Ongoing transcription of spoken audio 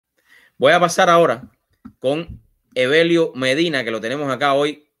Voy a pasar ahora con Evelio Medina, que lo tenemos acá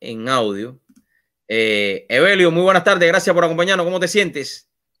hoy en audio. Evelio, muy buenas tardes, gracias por acompañarnos. ¿Cómo te sientes?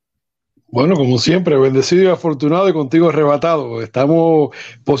 Bueno, como siempre, bendecido y afortunado y contigo arrebatado. Estamos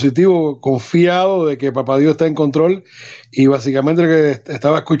positivos, confiados de que Papá Dios está en control y básicamente que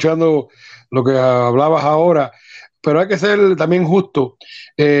estaba escuchando lo que hablabas ahora, pero hay que ser también justo.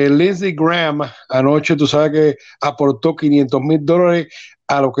 Lindsey Graham anoche, tú sabes que aportó $500,000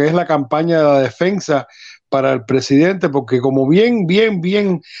 a lo que es la campaña de la defensa para el presidente, porque como bien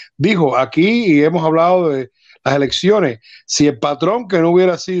dijo aquí y hemos hablado de las elecciones, si el patrón que no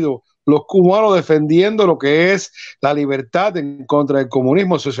hubiera sido los cubanos defendiendo lo que es la libertad en contra del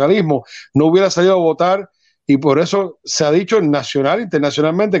comunismo, el socialismo, no hubiera salido a votar y por eso se ha dicho nacional,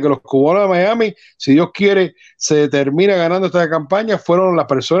 internacionalmente, que los cubanos de Miami, si Dios quiere, se termina ganando esta campaña, fueron las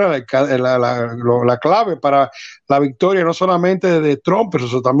personas, la clave para la victoria, no solamente de Trump,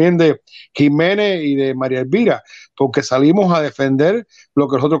 pero también de Jiménez y de María Elvira, porque salimos a defender lo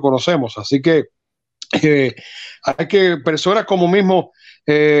que nosotros conocemos. Así que hay que personas como mismo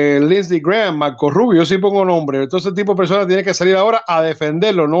Lindsey Graham, Marco Rubio, yo sí pongo nombre, entonces ese tipo de personas tiene que salir ahora a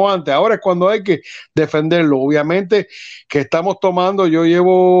defenderlo, no antes, ahora es cuando hay que defenderlo. Obviamente que estamos tomando, yo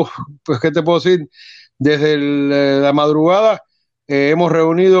llevo, pues qué te puedo decir, desde la madrugada hemos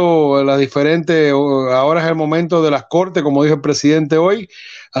reunido las diferentes, ahora es el momento de las cortes, como dijo el presidente hoy,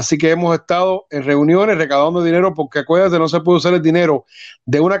 así que hemos estado en reuniones recaudando dinero, porque acuérdate, no se puede usar el dinero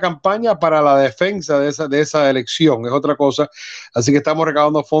de una campaña para la defensa de esa elección, es otra cosa, así que estamos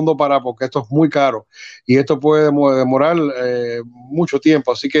recaudando fondos porque esto es muy caro y esto puede demorar mucho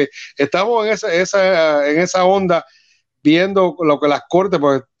tiempo, así que estamos en esa onda viendo lo que las cortes,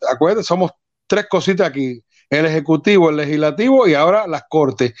 porque acuérdate, somos tres cositas aquí: el ejecutivo, el legislativo y ahora las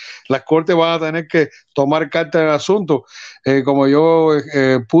cortes. Las cortes van a tener que tomar carta en el asunto, como yo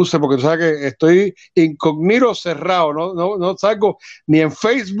puse, porque tú sabes que estoy incógnito cerrado, no salgo ni en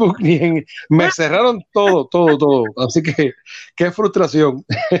Facebook, me cerraron todo. Así que, qué frustración.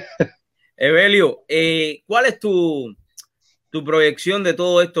 Evelio, ¿cuál es tu proyección de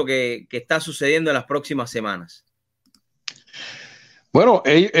todo esto que está sucediendo en las próximas semanas? Bueno,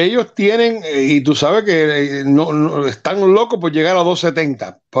 ellos tienen, y tú sabes que no están locos por llegar a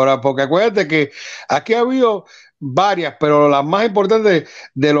 270, porque acuérdate que aquí ha habido varias, pero la más importante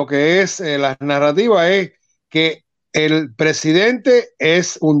de lo que es la narrativa es que el presidente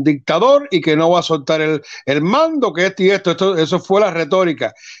es un dictador y que no va a soltar el mando, que esto y esto, eso fue la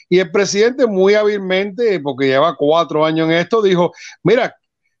retórica. Y el presidente muy hábilmente, porque lleva 4 años en esto, dijo, mira,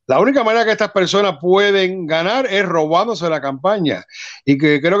 la única manera que estas personas pueden ganar es robándose la campaña. Y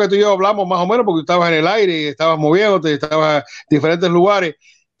que creo que tú y yo hablamos más o menos porque tú estabas en el aire y estabas moviéndote, estabas en diferentes lugares.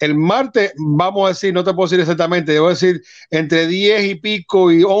 El martes, vamos a decir, no te puedo decir exactamente, debo decir entre 10 y pico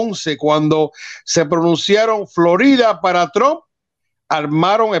y 11, cuando se pronunciaron Florida para Trump,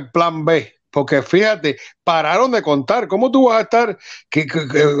 armaron el plan B. Porque fíjate, pararon de contar. ¿Cómo tú vas a estar?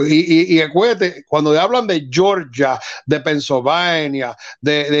 Y acuérdate, cuando hablan de Georgia, de Pennsylvania,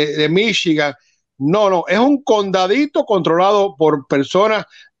 de Michigan, no, es un condadito controlado por personas,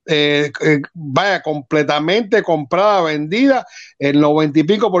 vaya, completamente comprada, vendida, el 90 y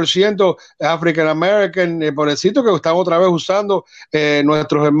pico% African American, pobrecito, que están otra vez usando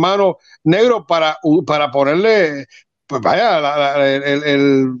nuestros hermanos negros para ponerle, pues vaya,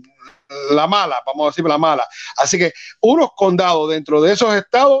 la mala, vamos a decir la mala. Así que unos condados dentro de esos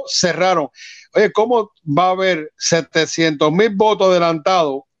estados cerraron. Oye, ¿cómo va a haber 700,000 votos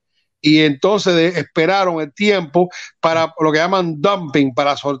adelantados? Y entonces esperaron el tiempo para lo que llaman dumping,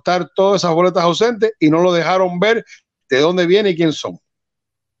 para soltar todas esas boletas ausentes y no lo dejaron ver de dónde viene y quién son.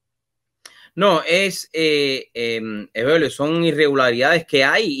 No, Evelio, son irregularidades que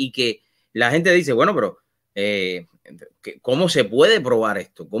hay y que la gente dice, bueno, pero ¿cómo se puede probar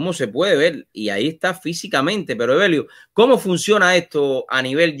esto? ¿Cómo se puede ver? Y ahí está físicamente. Pero, Evelio, ¿cómo funciona esto a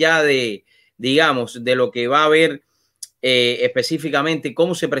nivel ya de, digamos, de lo que va a haber específicamente?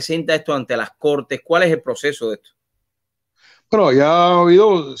 ¿Cómo se presenta esto ante las cortes? ¿Cuál es el proceso de esto? Bueno, ya ha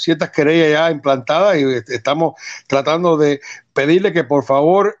habido ciertas querellas ya implantadas y estamos tratando de pedirle que por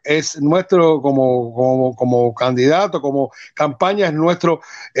favor es nuestro, como candidato, como campaña, es nuestro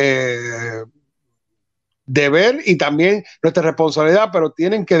deber y también nuestra responsabilidad, pero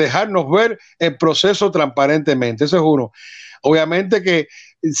tienen que dejarnos ver el proceso transparentemente. Eso es uno. Obviamente que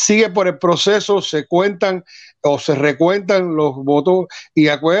sigue por el proceso, se cuentan o se recuentan los votos y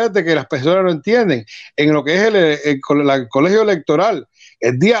acuérdate que las personas no entienden. En lo que es el colegio electoral,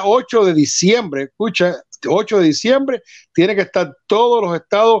 el día 8 de diciembre, escucha, 8 de diciembre, tiene que estar todos los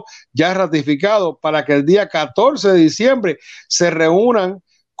estados ya ratificados para que el día 14 de diciembre se reúnan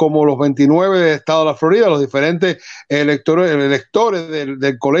como los 29 del estado de la Florida, los diferentes electores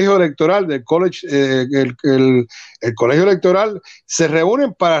del colegio electoral, del college, el colegio electoral, se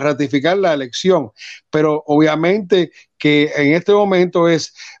reúnen para ratificar la elección. Pero obviamente que en este momento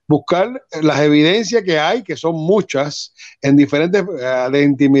es buscar las evidencias que hay, que son muchas, en diferentes, de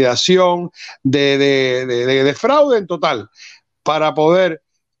intimidación, de fraude en total, para poder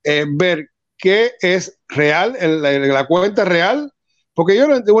ver qué es real, la cuenta real. Porque yo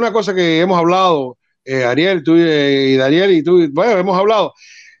una cosa que hemos hablado, Ariel, tú y Daniel y tú, bueno, hemos hablado,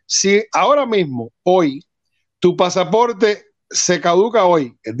 si ahora mismo, hoy, tu pasaporte se caduca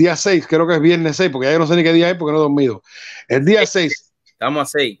hoy, el día 6, creo que es viernes 6, porque ya yo no sé ni qué día es porque no he dormido, el día 6. Estamos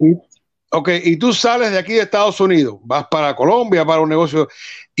a 6. Ok, y tú sales de aquí de Estados Unidos, vas para Colombia, para un negocio,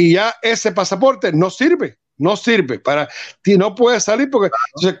 y ya ese pasaporte no sirve. No sirve para ti, no puedes salir porque,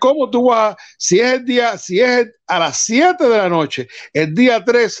 entonces, ¿cómo tú vas? Si es el día, si es a las 7 de la noche, el día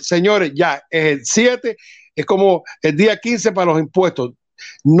 3, señores, ya es el 7, es como el día 15 para los impuestos.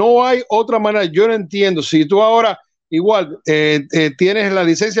 No hay otra manera, yo no entiendo. Si tú ahora igual tienes la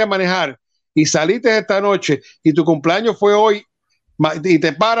licencia de manejar y saliste esta noche y tu cumpleaños fue hoy y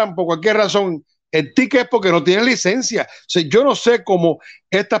te paran por cualquier razón, el ticket es porque no tienes licencia. O sea, yo no sé cómo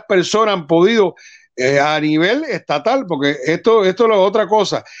estas personas han podido a nivel estatal, porque esto es la otra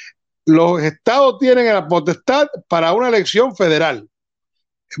cosa. Los estados tienen la potestad para una elección federal.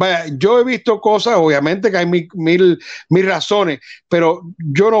 Vaya, yo he visto cosas, obviamente que hay mil razones, pero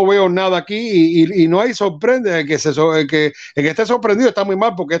yo no veo nada aquí y no hay sorprende. El que esté sorprendido está muy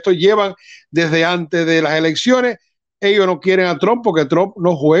mal, porque esto llevan desde antes de las elecciones. Ellos no quieren a Trump porque Trump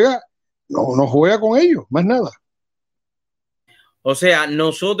no juega con ellos, más nada. O sea,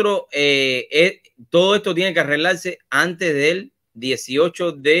 nosotros, todo esto tiene que arreglarse antes del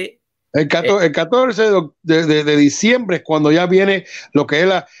 18 de... El 14 de diciembre es cuando ya viene lo que es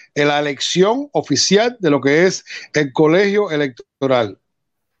la elección oficial de lo que es el colegio electoral,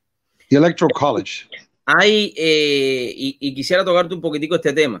 el Electoral College. Hay, y quisiera tocarte un poquitico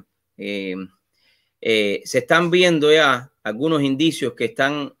este tema. Se están viendo ya algunos indicios que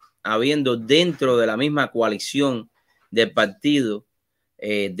están habiendo dentro de la misma coalición del partido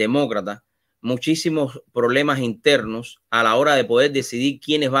demócrata, muchísimos problemas internos a la hora de poder decidir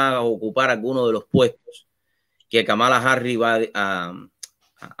quiénes van a ocupar algunos de los puestos que Kamala Harris va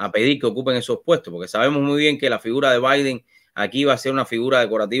a pedir que ocupen esos puestos, porque sabemos muy bien que la figura de Biden aquí va a ser una figura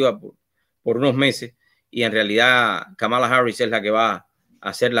decorativa por unos meses, y en realidad Kamala Harris es la que va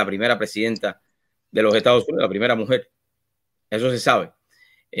a ser la primera presidenta de los Estados Unidos, la primera mujer. Eso se sabe.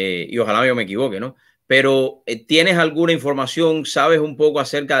 Y ojalá yo me equivoque, ¿no? Pero ¿tienes alguna información? ¿Sabes un poco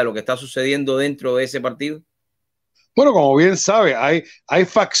acerca de lo que está sucediendo dentro de ese partido? Bueno, como bien sabe, hay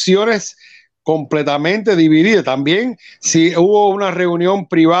facciones completamente divididas. También si hubo una reunión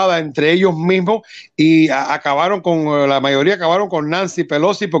privada entre ellos mismos y la mayoría acabaron con Nancy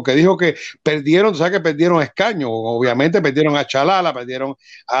Pelosi porque dijo que perdieron, sabes que perdieron escaños. Obviamente perdieron a Chalala, perdieron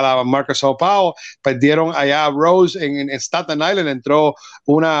a la Marcus Powell, perdieron allá a Rose en Staten Island, entró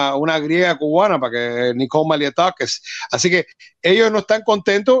una griega cubana para que Nicole Malliotakis. Así que ellos no están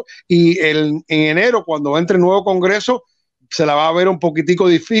contentos y en enero, cuando entre el nuevo Congreso, se la va a ver un poquitico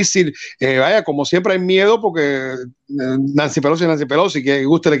difícil. Vaya, como siempre hay miedo porque Nancy Pelosi, que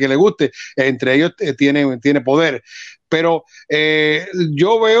guste que le guste, entre ellos tiene poder. Pero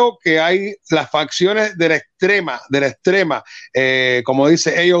yo veo que hay las facciones de la extrema, como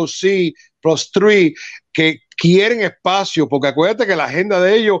dice AOC, Plus 3, que quieren espacio, porque acuérdate que la agenda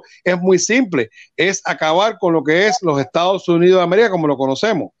de ellos es muy simple, es acabar con lo que es los Estados Unidos de América como lo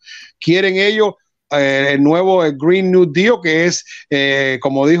conocemos. Quieren ellos el nuevo Green New Deal, que es,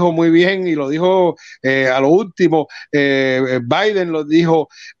 como dijo muy bien y lo dijo a lo último, Biden lo dijo,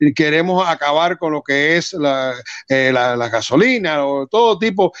 queremos acabar con lo que es la gasolina o todo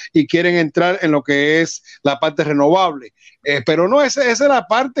tipo, y quieren entrar en lo que es la parte renovable. Pero no, esa es la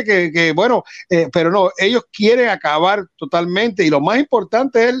parte pero no, ellos quieren acabar totalmente, y lo más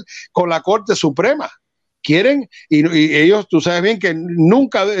importante es con la Corte Suprema. Quieren, y ellos, tú sabes bien que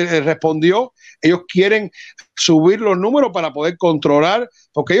nunca respondió, ellos quieren subir los números para poder controlar,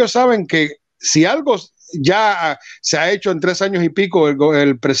 porque ellos saben que si algo ya se ha hecho en 3 años y pico,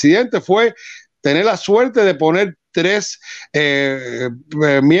 el presidente fue tener la suerte de poner 3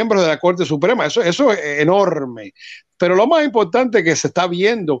 miembros de la Corte Suprema. Eso es enorme. Pero lo más importante que se está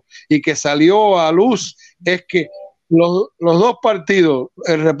viendo y que salió a luz es que los dos partidos,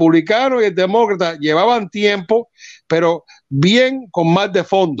 el republicano y el demócrata, llevaban tiempo, pero bien con más de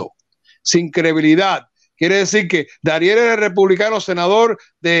fondo, sin credibilidad, Quiere decir que Daniel era el republicano senador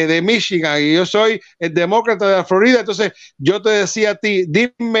de Michigan y yo soy el demócrata de la Florida. Entonces yo te decía a ti,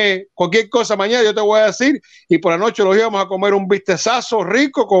 dime cualquier cosa mañana, yo te voy a decir, y por la noche los íbamos a comer un bistezazo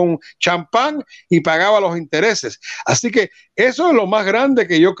rico con champán y pagaba los intereses. Así que eso es lo más grande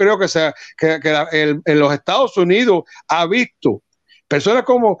que yo creo en los Estados Unidos ha visto. Personas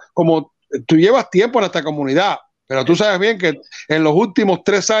como tú llevas tiempo en esta comunidad, pero tú sabes bien que en los últimos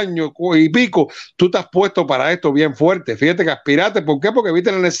 3 años y pico, tú te has puesto para esto bien fuerte. Fíjate que aspiraste. ¿Por qué? Porque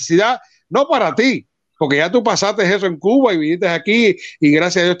viste la necesidad, no para ti, porque ya tú pasaste eso en Cuba y viniste aquí y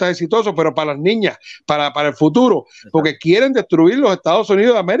gracias a Dios estás exitoso, pero para las niñas, para el futuro, porque quieren destruir los Estados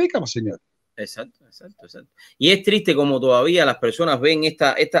Unidos de América, señor. Exacto. Y es triste como todavía las personas ven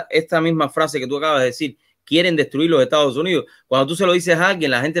esta misma frase que tú acabas de decir, quieren destruir los Estados Unidos. Cuando tú se lo dices a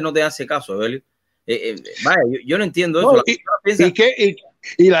alguien, la gente no te hace caso, ¿verdad? Vaya, yo no entiendo eso.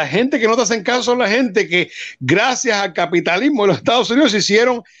 Y la gente que no te hacen caso son la gente que gracias al capitalismo de los Estados Unidos se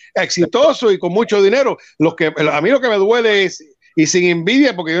hicieron exitosos y con mucho dinero. A mí lo que me duele es, y sin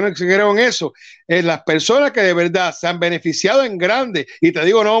envidia, porque yo no creo en eso, es las personas que de verdad se han beneficiado en grande. Y te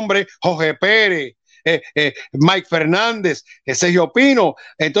digo nombre, Jorge Pérez, Mike Fernández, Sergio Pino,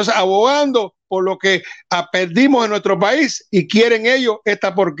 entonces abogando por lo que perdimos en nuestro país y quieren ellos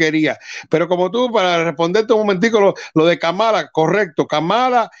esta porquería. Pero como tú, para responderte un momentico lo de Kamala, correcto,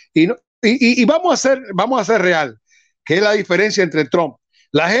 Kamala, y vamos a ser real, que es la diferencia entre Trump.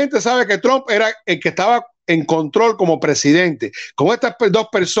 La gente sabe que Trump era el que estaba en control como presidente. Con estas 2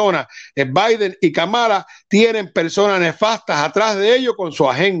 personas, Biden y Kamala, tienen personas nefastas atrás de ellos con su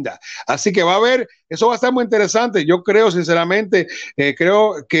agenda. Así que eso va a estar muy interesante. Yo creo, sinceramente,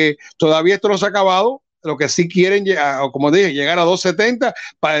 creo que todavía esto no se ha acabado. Lo que sí quieren, como dije, llegar a 270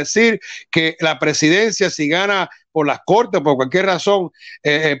 para decir que la presidencia, si gana por las cortes, por cualquier razón,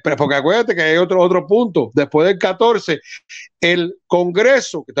 porque acuérdate que hay otro punto. Después del 14, el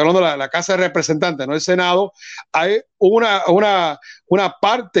Congreso, que está hablando de la Casa de Representantes, no el Senado, hay una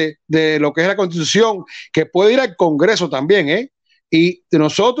parte de lo que es la Constitución que puede ir al Congreso también, y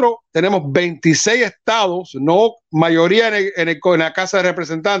nosotros tenemos 26 estados, no mayoría en la Casa de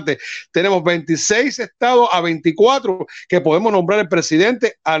Representantes, tenemos 26 estados a 24 que podemos nombrar el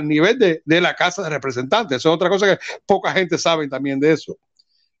presidente al nivel de la Casa de Representantes. Eso es otra cosa que poca gente sabe también de eso.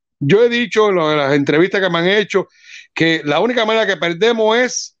 Yo he dicho en las entrevistas que me han hecho que la única manera que perdemos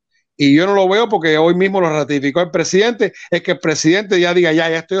es, y yo no lo veo porque hoy mismo lo ratificó el presidente, es que el presidente ya diga,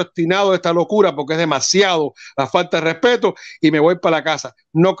 ya estoy obstinado de esta locura porque es demasiado la falta de respeto y me voy para la casa.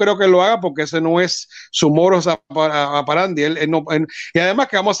 No creo que lo haga porque ese no es su modus operandi. Y además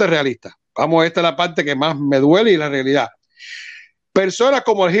que vamos a ser realistas. Esta es la parte que más me duele y la realidad. Personas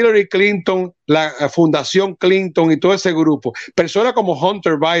como Hillary Clinton, la Fundación Clinton y todo ese grupo, personas como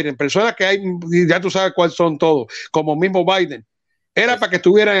Hunter Biden, personas que hay, ya tú sabes cuáles son todos, como mismo Biden, era para que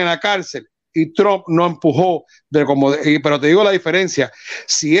estuvieran en la cárcel y Trump no empujó, pero te digo la diferencia,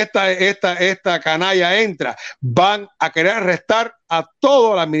 si esta canalla entra, van a querer arrestar a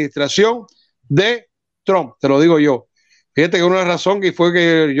toda la administración de Trump, te lo digo yo. Fíjate que una razón que fue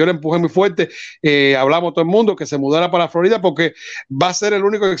que yo le empujé muy fuerte, hablamos todo el mundo que se mudara para Florida porque va a ser el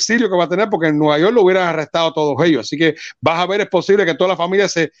único exilio que va a tener porque en Nueva York lo hubieran arrestado a todos ellos. Así que vas a ver, es posible que toda la familia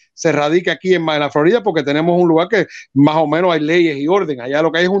se radique aquí en la Florida porque tenemos un lugar que más o menos hay leyes y orden. Allá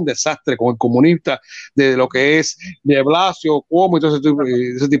lo que hay es un desastre con el comunista de lo que es de Blasio, Cuomo y todo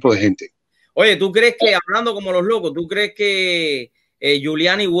ese tipo de gente. Oye, ¿tú crees que, hablando como los locos, tú crees que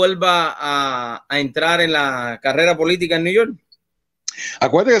Giuliani vuelva a entrar en la carrera política en New York?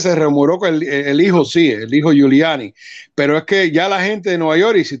 Acuérdate que se rumoró que el hijo sí, el hijo Giuliani, pero es que ya la gente de Nueva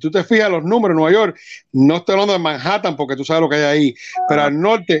York, y si tú te fijas los números de Nueva York, no estoy hablando de Manhattan porque tú sabes lo que hay ahí, pero al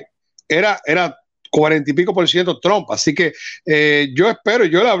norte era 40 y pico % Trump, así que yo espero,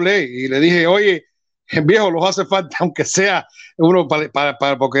 yo le hablé y le dije, oye, viejo, los hace falta, aunque sea uno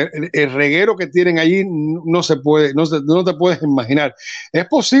porque el reguero que tienen allí no se puede, no te puedes imaginar. Es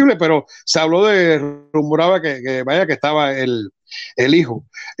posible, pero se habló rumoraba que estaba el hijo.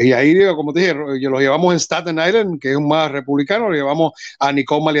 Y ahí, como te dije, lo llevamos en Staten Island, que es un más republicano, lo llevamos a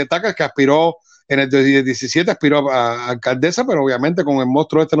Nicole Malietaca, que aspiró en el 2017, aspiró a alcaldesa, pero obviamente con el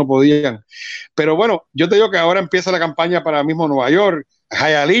monstruo no podían. Pero bueno, yo te digo que ahora empieza la campaña para mismo Nueva York,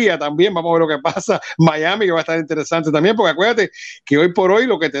 Hialeah también, vamos a ver lo que pasa, Miami, que va a estar interesante también, porque acuérdate que hoy por hoy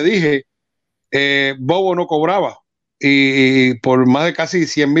lo que te dije, Bobo no cobraba, y por más de casi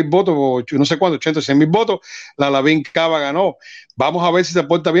 100,000 votos, no sé cuánto, 80, 100,000 votos, la Lavín Cava ganó. Vamos a ver si se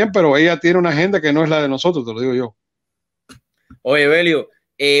porta bien, pero ella tiene una agenda que no es la de nosotros, te lo digo yo. Oye, Belio,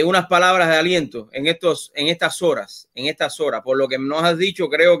 unas palabras de aliento en estas horas, por lo que nos has dicho,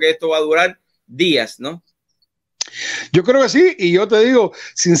 creo que esto va a durar días, ¿no? Yo creo que sí, y yo te digo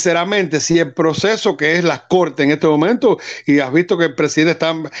sinceramente, si el proceso que es la Corte en este momento, y has visto que el presidente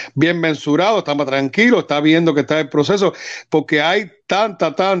está bien mensurado, está más tranquilo, está viendo que está el proceso, porque hay tanta,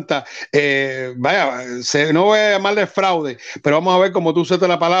 no voy a llamarle fraude, pero vamos a ver como tú usaste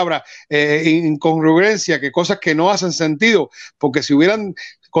la palabra, incongruencia, que cosas que no hacen sentido, porque si hubieran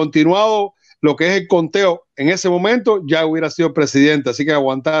continuado lo que es el conteo en ese momento, ya hubiera sido presidente, así que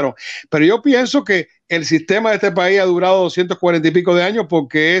aguantaron. Pero yo pienso que el sistema de este país ha durado 240 y pico de años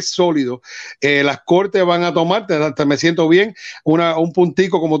porque es sólido. Las cortes van a tomar, hasta me siento bien, un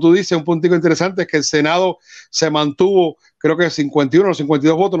puntico, como tú dices, un puntico interesante es que el Senado se mantuvo, creo que 51 o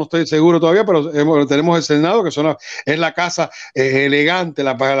 52 votos, no estoy seguro todavía, pero tenemos el Senado, que es la casa elegante,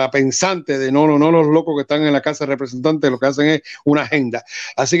 la pensante, de no los locos que están en la casa de representantes, lo que hacen es una agenda.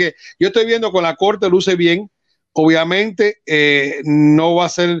 Así que yo estoy viendo que la Corte luce bien. Obviamente no va a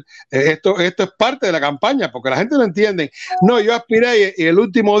ser, esto es parte de la campaña, porque la gente lo entiende. No, yo aspiré y el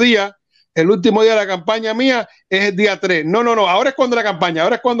último día de la campaña mía es el día 3. No, ahora es cuando la campaña,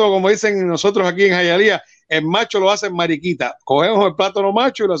 ahora es cuando, como dicen nosotros aquí en Jayalía, el macho lo hace mariquita. Cogemos el plátano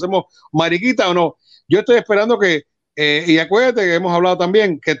macho y lo hacemos mariquita o no. Yo estoy esperando que, y acuérdate que hemos hablado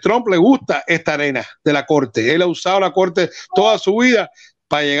también, que Trump le gusta esta arena de la Corte. Él ha usado la Corte toda su vida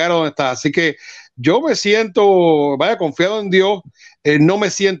para llegar a donde está. Así que yo me siento, confiado en Dios, no me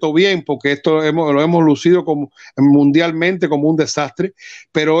siento bien porque esto lo hemos lucido mundialmente como un desastre,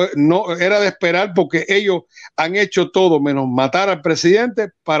 pero no era de esperar porque ellos han hecho todo menos matar al presidente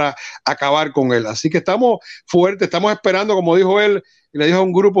para acabar con él. Así que estamos fuertes, estamos esperando, como dijo él, y le dijo a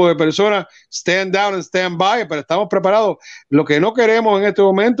un grupo de personas, stand down and stand by, pero estamos preparados. Lo que no queremos en este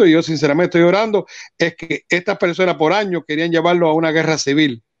momento, y yo sinceramente estoy orando, es que estas personas por años querían llevarlo a una guerra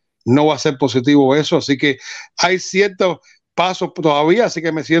civil. No va a ser positivo eso, así que hay ciertos pasos todavía, así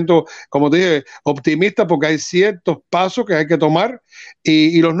que me siento, como te dije, optimista porque hay ciertos pasos que hay que tomar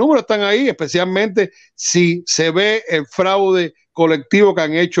y los números están ahí, especialmente si se ve el fraude colectivo que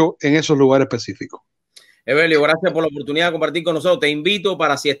han hecho en esos lugares específicos. Evelio, gracias por la oportunidad de compartir con nosotros. Te invito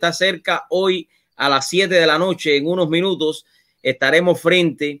para, si estás cerca, hoy a las 7 de la noche, en unos minutos, estaremos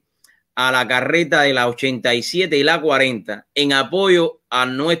frente a la carreta de la 87 y la 40 en apoyo a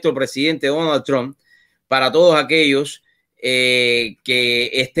nuestro presidente Donald Trump. Para todos aquellos que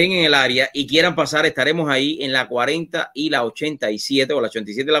estén en el área y quieran pasar, estaremos ahí en la 40 y la 87, o la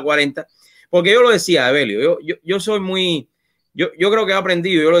 87 y la 40, porque yo lo decía, Evelio, yo soy muy, yo creo que he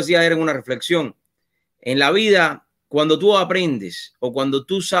aprendido, yo lo decía ayer en una reflexión, en la vida, cuando tú aprendes o cuando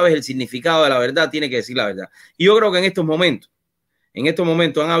tú sabes el significado de la verdad, tienes que decir la verdad. Y yo creo que en estos momentos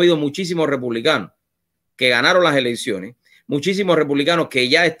han habido muchísimos republicanos que ganaron las elecciones, muchísimos republicanos que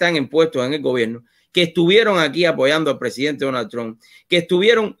ya están en puestos en el gobierno, que estuvieron aquí apoyando al presidente Donald Trump, que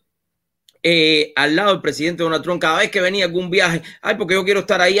estuvieron al lado del presidente Donald Trump cada vez que venía algún viaje, ay, porque yo quiero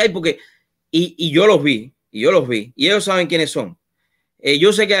estar ahí, ay, porque... Y yo los vi, y ellos saben quiénes son.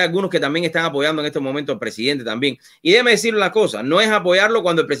 Yo sé que hay algunos que también están apoyando en este momento al presidente también. Y déjeme decirle una cosa, no es apoyarlo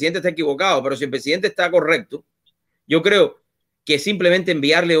cuando el presidente está equivocado, pero si el presidente está correcto, yo creo que simplemente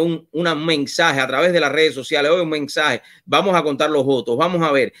enviarle un mensaje a través de las redes sociales, hoy un mensaje, vamos a contar los votos, vamos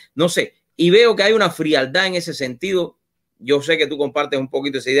a ver, no sé, y veo que hay una frialdad en ese sentido. Yo sé que tú compartes un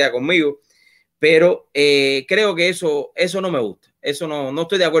poquito esa idea conmigo, pero creo que eso no me gusta. Eso no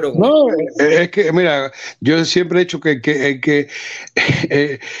estoy de acuerdo con eso. Es que, mira, yo siempre he dicho que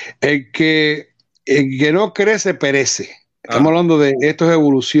el que no crece perece. Estamos hablando de esto es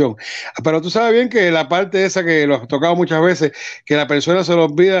evolución. Pero tú sabes bien que la parte esa que lo has tocado muchas veces, que la persona se le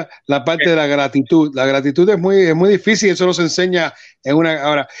olvida la parte de la gratitud. La gratitud es muy difícil, eso no se enseña en una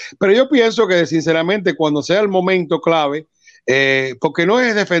hora. Pero yo pienso que sinceramente cuando sea el momento clave, porque no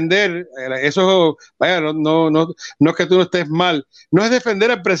es defender, eso, no es que tú no estés mal, no es defender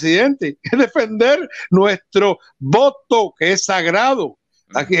al presidente, es defender nuestro voto que es sagrado.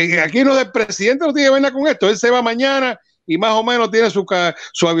 Aquí no, el presidente no tiene que ver nada con esto, él se va mañana y más o menos tiene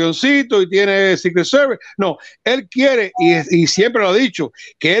su avioncito y tiene Secret Service. No, él quiere, y siempre lo ha dicho,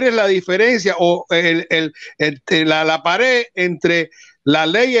 que eres la diferencia o la pared entre la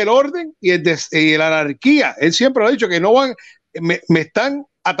ley y el orden y la anarquía. Él siempre lo ha dicho, que no van, me están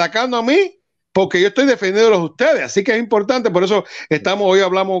atacando a mí porque yo estoy defendiendo a ustedes. Así que es importante, por eso hoy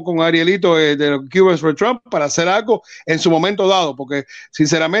hablamos con Arielito de los Cubans for Trump para hacer algo en su momento dado, porque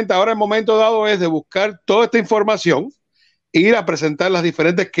sinceramente ahora el momento dado es de buscar toda esta información, ir a presentar las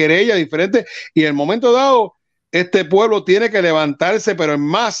diferentes querellas diferentes, y en el momento dado este pueblo tiene que levantarse, pero en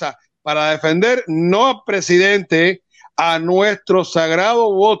masa, para defender no al presidente, a nuestro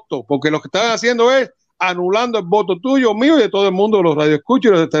sagrado voto, porque lo que están haciendo es anulando el voto tuyo, mío y de todo el mundo, los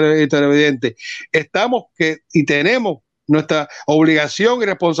radioescuchos y los televidentes. Estamos y tenemos nuestra obligación y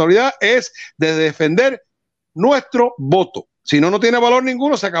responsabilidad es de defender nuestro voto. Si no, no tiene valor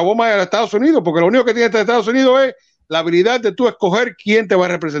ninguno, se acabó más en Estados Unidos, porque lo único que tiene Estados Unidos es la habilidad de tú escoger quién te va a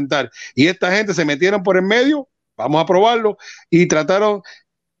representar. Y esta gente se metieron por el medio, vamos a probarlo, y trataron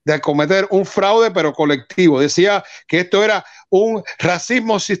de cometer un fraude, pero colectivo. Decía que esto era un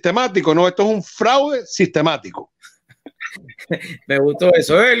racismo sistemático. No, esto es un fraude sistemático. Me gustó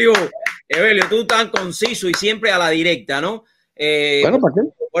eso, Evelio. Evelio, tú tan conciso y siempre a la directa, ¿no? Bueno, ¿para qué?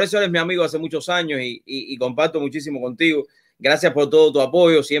 Por eso eres mi amigo hace muchos años y comparto muchísimo contigo. Gracias por todo tu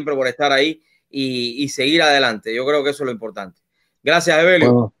apoyo, siempre por estar ahí y seguir adelante. Yo creo que eso es lo importante. Gracias,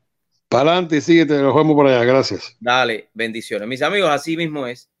 Evelio. Bueno, para adelante y síguete, nos vemos por allá. Gracias. Dale, bendiciones. Mis amigos, así mismo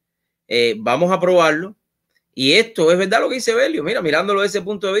es. Vamos a probarlo. Y esto es verdad lo que dice Evelio. Mira, mirándolo desde ese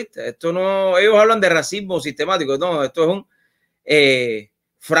punto de vista. Esto no, ellos hablan de racismo sistemático. No, esto es un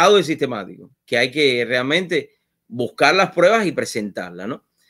fraude sistemático que hay que realmente buscar las pruebas y presentarlas, ¿no?